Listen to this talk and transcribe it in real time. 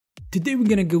Today we're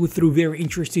gonna go through very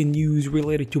interesting news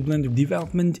related to Blender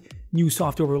development, new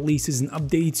software releases and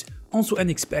updates, also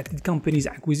unexpected companies'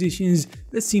 acquisitions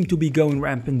that seem to be going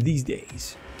rampant these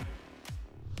days.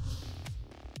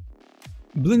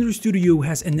 Blender Studio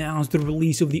has announced the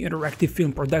release of the interactive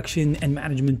film production and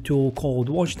management tool called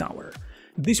Watchtower.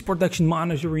 This production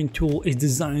monitoring tool is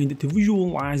designed to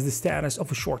visualize the status of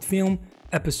a short film,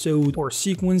 episode, or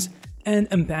sequence and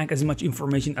unpack as much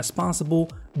information as possible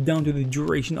down to the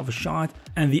duration of a shot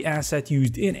and the asset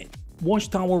used in it.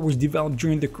 Watchtower was developed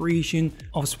during the creation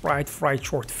of Sprite Fright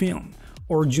short film,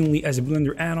 originally as a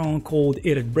Blender add-on called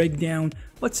Edit Breakdown,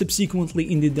 but subsequently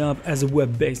ended up as a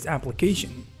web-based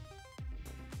application.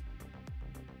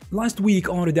 Last week,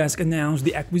 Autodesk announced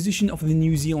the acquisition of the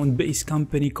New Zealand-based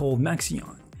company called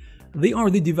Moxion. They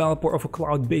are the developer of a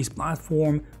cloud-based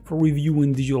platform for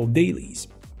reviewing digital dailies.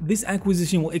 This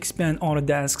acquisition will expand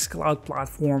Autodesk's cloud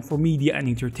platform for media and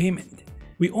entertainment.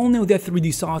 We all know that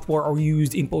 3D software are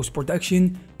used in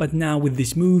post-production, but now with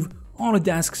this move,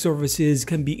 Autodesk services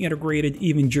can be integrated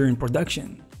even during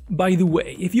production. By the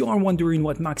way, if you are wondering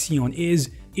what Moxion is,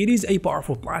 it is a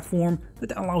powerful platform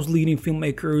that allows leading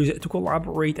filmmakers to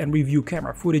collaborate and review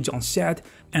camera footage on set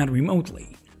and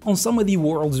remotely on some of the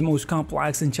world's most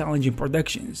complex and challenging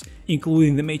productions,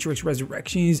 including The Matrix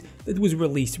Resurrections that was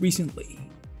released recently.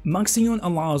 Moxion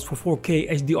allows for 4K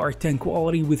HDR10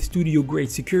 quality with studio-grade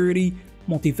security,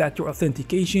 multi-factor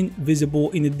authentication,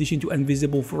 visible in addition to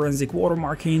invisible forensic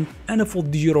watermarking, and a full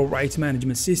digital rights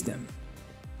management system.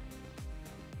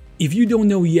 If you don't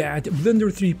know yet,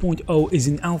 Blender 3.0 is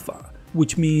in alpha,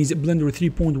 which means Blender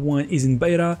 3.1 is in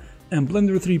beta, and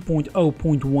Blender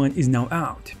 3.0.1 is now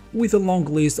out, with a long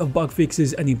list of bug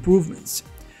fixes and improvements.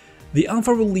 The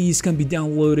alpha release can be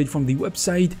downloaded from the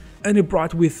website, and it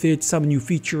brought with it some new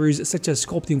features such as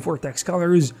sculpting vortex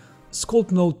colors,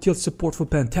 sculpt node tilt support for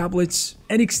pen tablets,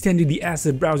 and extended the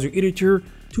asset browser editor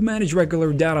to manage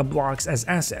regular data blocks as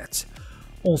assets.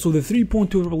 Also, the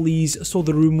 3.2 release saw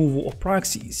the removal of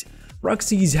proxies.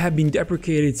 Proxies have been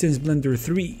deprecated since Blender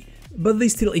 3, but they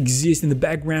still exist in the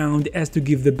background as to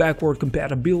give the backward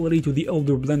compatibility to the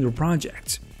older Blender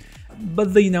projects.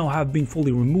 But they now have been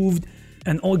fully removed,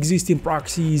 and all existing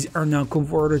proxies are now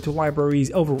converted to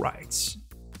libraries overrides.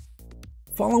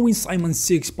 Following Simon's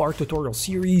 6-part tutorial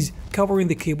series covering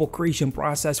the cable creation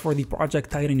process for the Project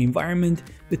Titan environment,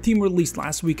 the team released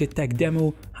last week a tech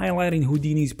demo highlighting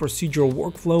Houdini's procedural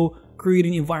workflow,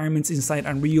 creating environments inside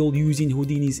Unreal using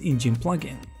Houdini's engine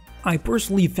plugin. I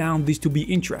personally found this to be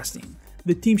interesting.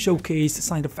 The team showcased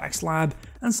JangaFX Lab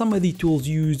and some of the tools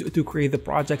used to create the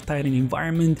Project Titan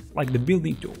environment, like the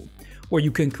building tool, where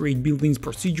you can create buildings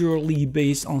procedurally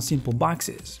based on simple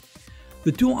boxes.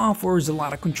 The tool offers a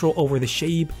lot of control over the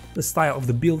shape, the style of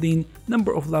the building,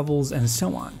 number of levels, and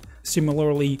so on.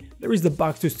 Similarly, there is the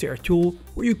box to stair tool,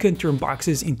 where you can turn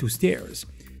boxes into stairs.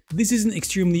 This is an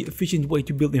extremely efficient way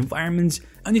to build environments,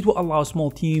 and it will allow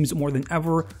small teams more than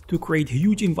ever to create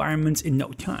huge environments in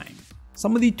no time.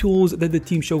 Some of the tools that the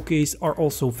team showcased are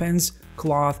also fence,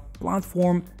 cloth,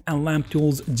 platform, and lamp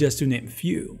tools, just to name a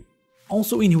few.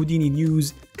 Also in Houdini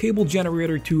news, Cable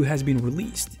Generator 2 has been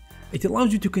released. It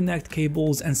allows you to connect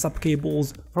cables and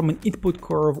subcables from an input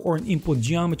curve or an input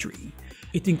geometry.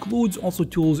 It includes also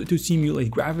tools to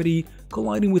simulate gravity,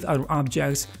 colliding with other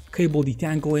objects, cable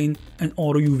detangling, and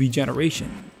auto UV generation.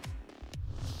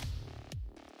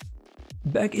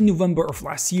 Back in November of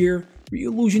last year,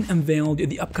 Reallusion unveiled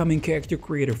the upcoming Character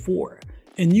Creator 4,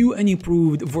 a new and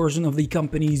improved version of the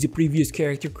company's previous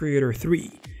Character Creator 3.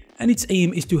 And its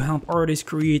aim is to help artists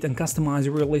create and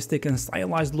customize realistic and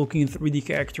stylized looking 3D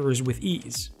characters with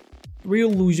ease.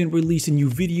 Reallusion released a new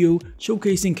video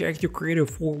showcasing Character Creator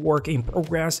 4 work in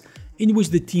progress, in which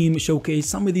the team showcased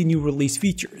some of the new release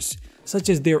features, such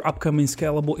as their upcoming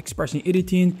scalable expression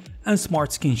editing and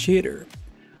smart skin shader.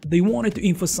 They wanted to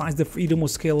emphasize the freedom of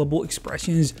scalable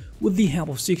expressions with the help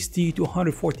of 60 to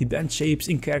 140 bend shapes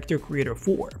in Character Creator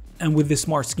 4. And with the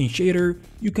Smart Skin Shader,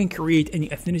 you can create any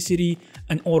ethnicity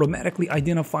and automatically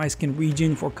identify skin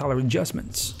region for color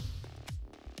adjustments.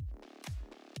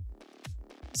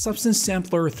 Substance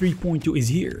Sampler 3.2 is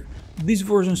here. This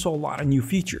version saw a lot of new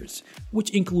features, which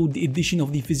include the addition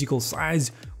of the physical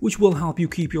size, which will help you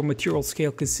keep your material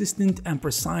scale consistent and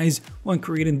precise when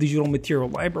creating digital material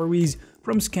libraries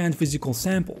from scanned physical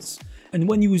samples, and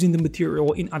when using the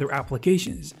material in other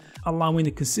applications, allowing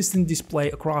a consistent display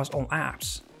across all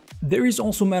apps. There is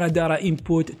also metadata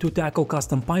input to tackle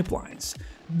custom pipelines.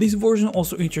 This version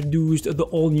also introduced the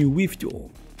all-new Weave tool,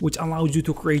 which allows you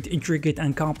to create intricate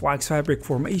and complex fabric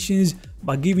formations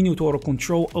by giving you total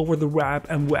control over the wrap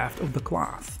and weft of the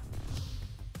cloth.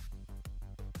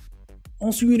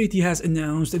 Also, Unity has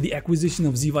announced the acquisition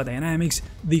of Ziva Dynamics,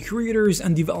 the creators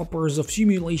and developers of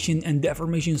simulation and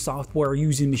deformation software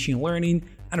using machine learning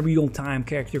and real-time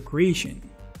character creation.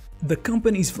 The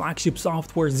company's flagship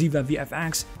software Ziva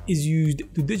VFX is used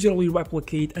to digitally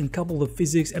replicate and couple the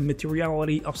physics and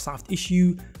materiality of soft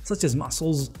tissue such as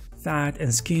muscles, fat,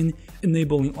 and skin,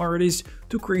 enabling artists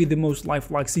to create the most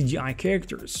lifelike CGI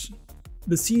characters.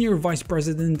 The Senior Vice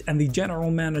President and the General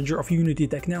Manager of Unity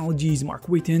Technologies, Mark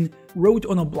Whitten, wrote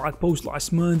on a blog post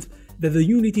last month that the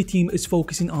Unity team is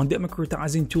focusing on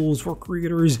democratizing tools for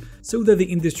creators so that the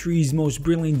industry's most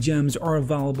brilliant gems are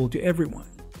available to everyone.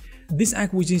 This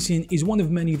acquisition is one of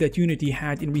many that Unity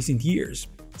had in recent years,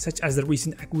 such as the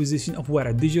recent acquisition of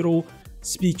Weta Digital,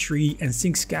 SpeedTree, and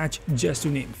SyncSketch, just to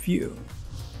name a few.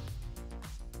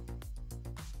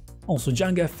 Also,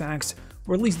 JangaFX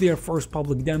released their first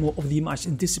public demo of the much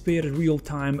anticipated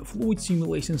real-time fluid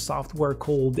simulation software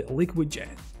called LiquidGen.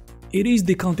 It is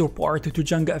the counterpart to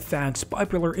JangaFX's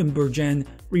popular InverGen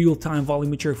real-time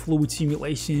volumetric fluid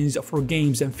simulations for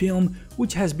games and film,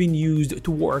 which has been used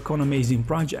to work on amazing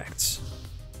projects.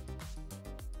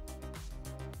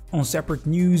 On separate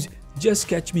news,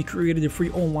 JustSketchMe created a free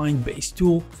online-based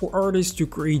tool for artists to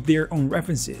create their own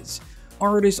references.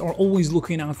 Artists are always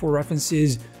looking out for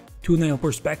references to nail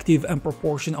perspective and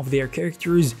proportion of their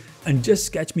characters, and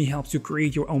JustSketchMe helps you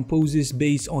create your own poses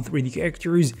based on 3D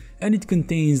characters, and it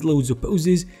contains loads of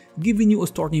poses, giving you a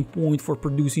starting point for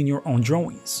producing your own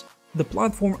drawings. The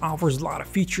platform offers a lot of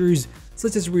features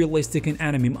such as realistic and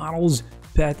anime models,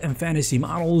 pet and fantasy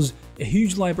models, a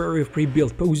huge library of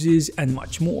pre-built poses, and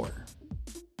much more.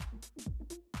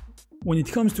 When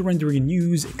it comes to rendering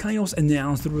news, Chaos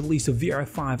announced the release of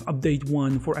VR5 Update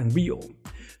 1 for Unreal.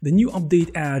 The new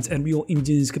update adds Unreal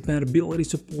Engine's compatibility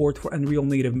support for Unreal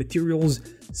Native materials,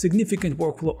 significant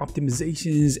workflow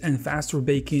optimizations, and faster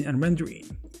baking and rendering.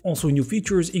 Also, new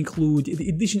features include the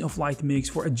addition of light mix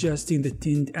for adjusting the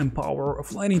tint and power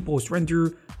of lighting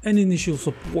post-render, and initial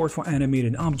support for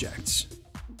animated objects.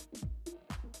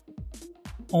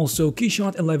 Also,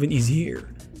 Keyshot 11 is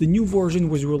here. The new version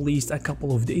was released a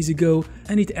couple of days ago,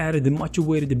 and it added the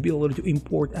much-awaited ability to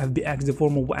import FBX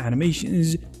deformable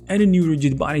animations and a new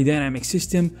rigid body dynamic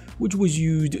system, which was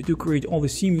used to create all the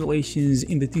simulations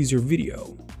in the teaser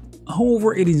video.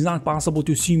 However, it is not possible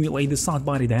to simulate the soft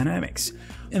body dynamics,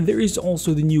 and there is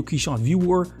also the new Keyshot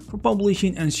viewer for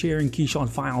publishing and sharing Keyshot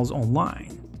files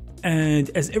online. And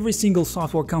as every single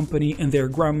software company and their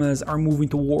grandmas are moving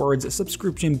towards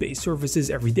subscription-based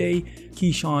services every day,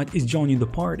 Keyshot is joining the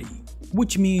party,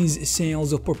 which means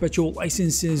sales of perpetual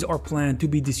licenses are planned to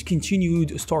be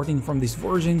discontinued starting from this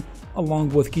version, along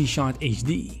with Keyshot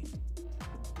HD.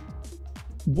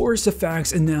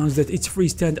 BorisFX announced that its free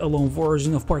standalone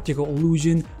version of Particle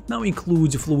Illusion now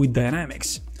includes Fluid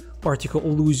Dynamics. Particle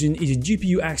Illusion is a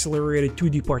GPU-accelerated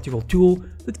 2D particle tool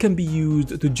that can be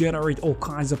used to generate all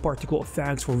kinds of particle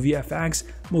effects for VFX,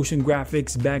 motion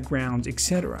graphics, backgrounds,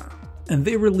 etc. And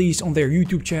they released on their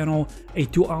YouTube channel a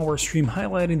 2-hour stream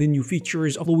highlighting the new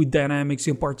features of Fluid Dynamics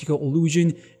in Particle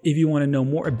Illusion if you want to know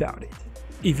more about it.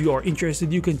 If you are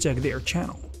interested, you can check their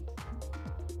channel.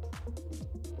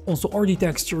 Also, RD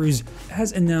Textures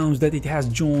has announced that it has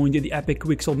joined the Epic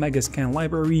Quixel Megascan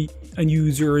library, and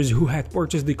users who had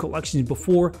purchased the collections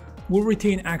before will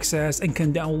retain access and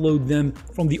can download them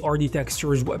from the RD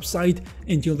Textures website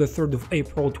until the 3rd of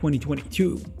April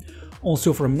 2022.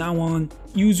 Also, from now on,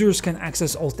 users can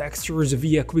access all textures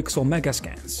via Quixel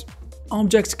Megascans.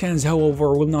 Object scans,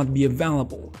 however, will not be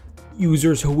available.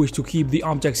 Users who wish to keep the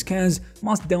object scans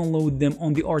must download them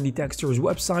on the RD Textures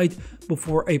website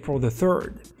before April the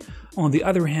 3rd. On the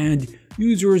other hand,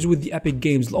 users with the Epic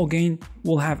Games login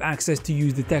will have access to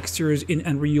use the textures in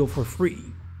Unreal for free.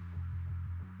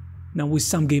 Now, with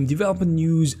some game development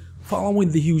news, following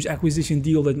the huge acquisition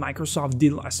deal that Microsoft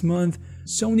did last month,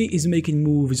 Sony is making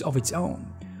moves of its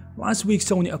own. Last week,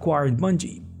 Sony acquired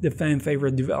Bungie, the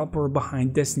fan-favorite developer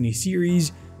behind Destiny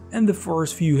series and the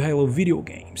first few Halo video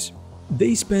games.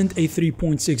 They spent a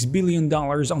 $3.6 billion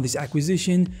on this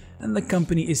acquisition, and the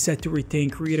company is set to retain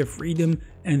creative freedom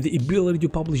and the ability to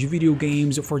publish video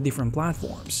games for different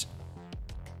platforms.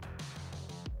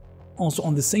 Also,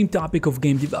 on the same topic of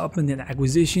game development and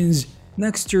acquisitions,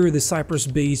 Nexter, the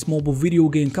Cyprus-based mobile video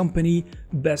game company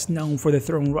best known for the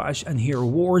Throne Rush and Hero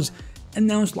Wars,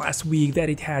 announced last week that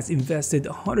it has invested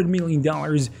 $100 million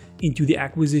into the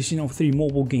acquisition of 3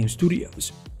 mobile game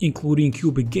studios, including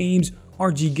Cubic Games,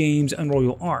 RG Games, and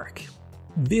Royal Ark.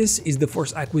 This is the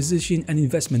first acquisition and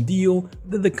investment deal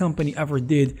that the company ever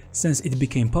did since it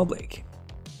became public.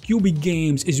 Cubic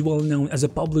Games is well known as a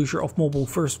publisher of mobile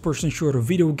first-person shooter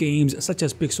video games such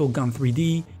as Pixel Gun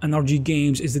 3D, and RG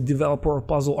Games is the developer of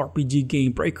puzzle RPG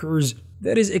game Breakers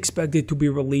that is expected to be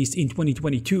released in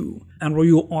 2022, and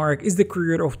Royal Arc is the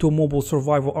creator of two mobile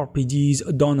survival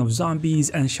RPGs, Dawn of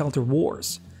Zombies and Shelter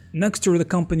Wars. Next, the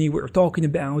company we're talking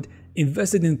about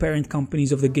invested in parent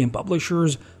companies of the game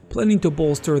publishers, planning to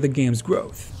bolster the game's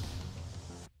growth.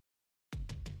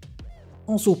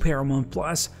 Also, Paramount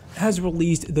Plus has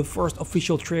released the first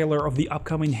official trailer of the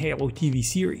upcoming Halo TV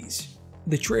series.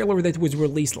 The trailer that was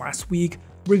released last week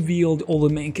revealed all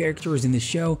the main characters in the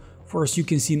show. First, you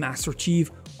can see Master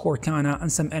Chief, Cortana,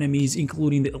 and some enemies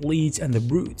including the Elites and the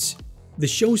Brutes. The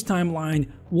show's timeline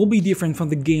will be different from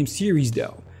the game series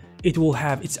though. It will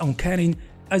have its own canon,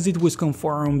 as it was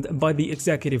confirmed by the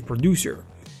executive producer.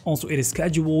 Also, it is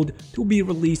scheduled to be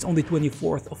released on the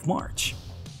 24th of March.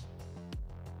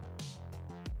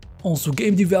 Also,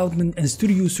 game development and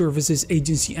studio services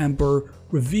agency Ember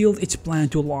revealed its plan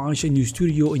to launch a new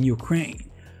studio in Ukraine.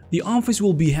 The office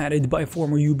will be headed by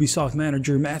former Ubisoft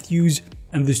manager Matthews,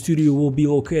 and the studio will be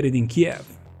located in Kiev.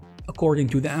 According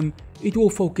to them, it will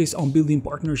focus on building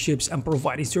partnerships and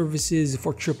providing services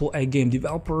for AAA game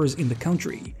developers in the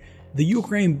country. The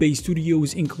Ukraine-based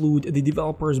studios include the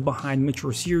developers behind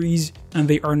Metro series, and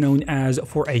they are known as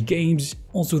 4A Games.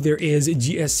 Also, there is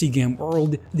GSC Game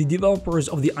World, the developers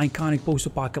of the iconic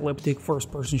post-apocalyptic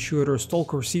first-person shooter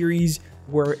Stalker series,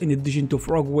 where in addition to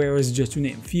Frogwares, just to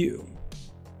name a few.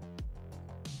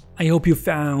 I hope you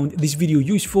found this video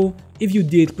useful. If you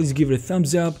did, please give it a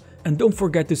thumbs up, and don't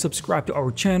forget to subscribe to our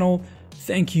channel.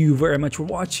 Thank you very much for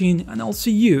watching, and I'll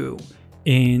see you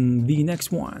in the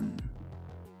next one.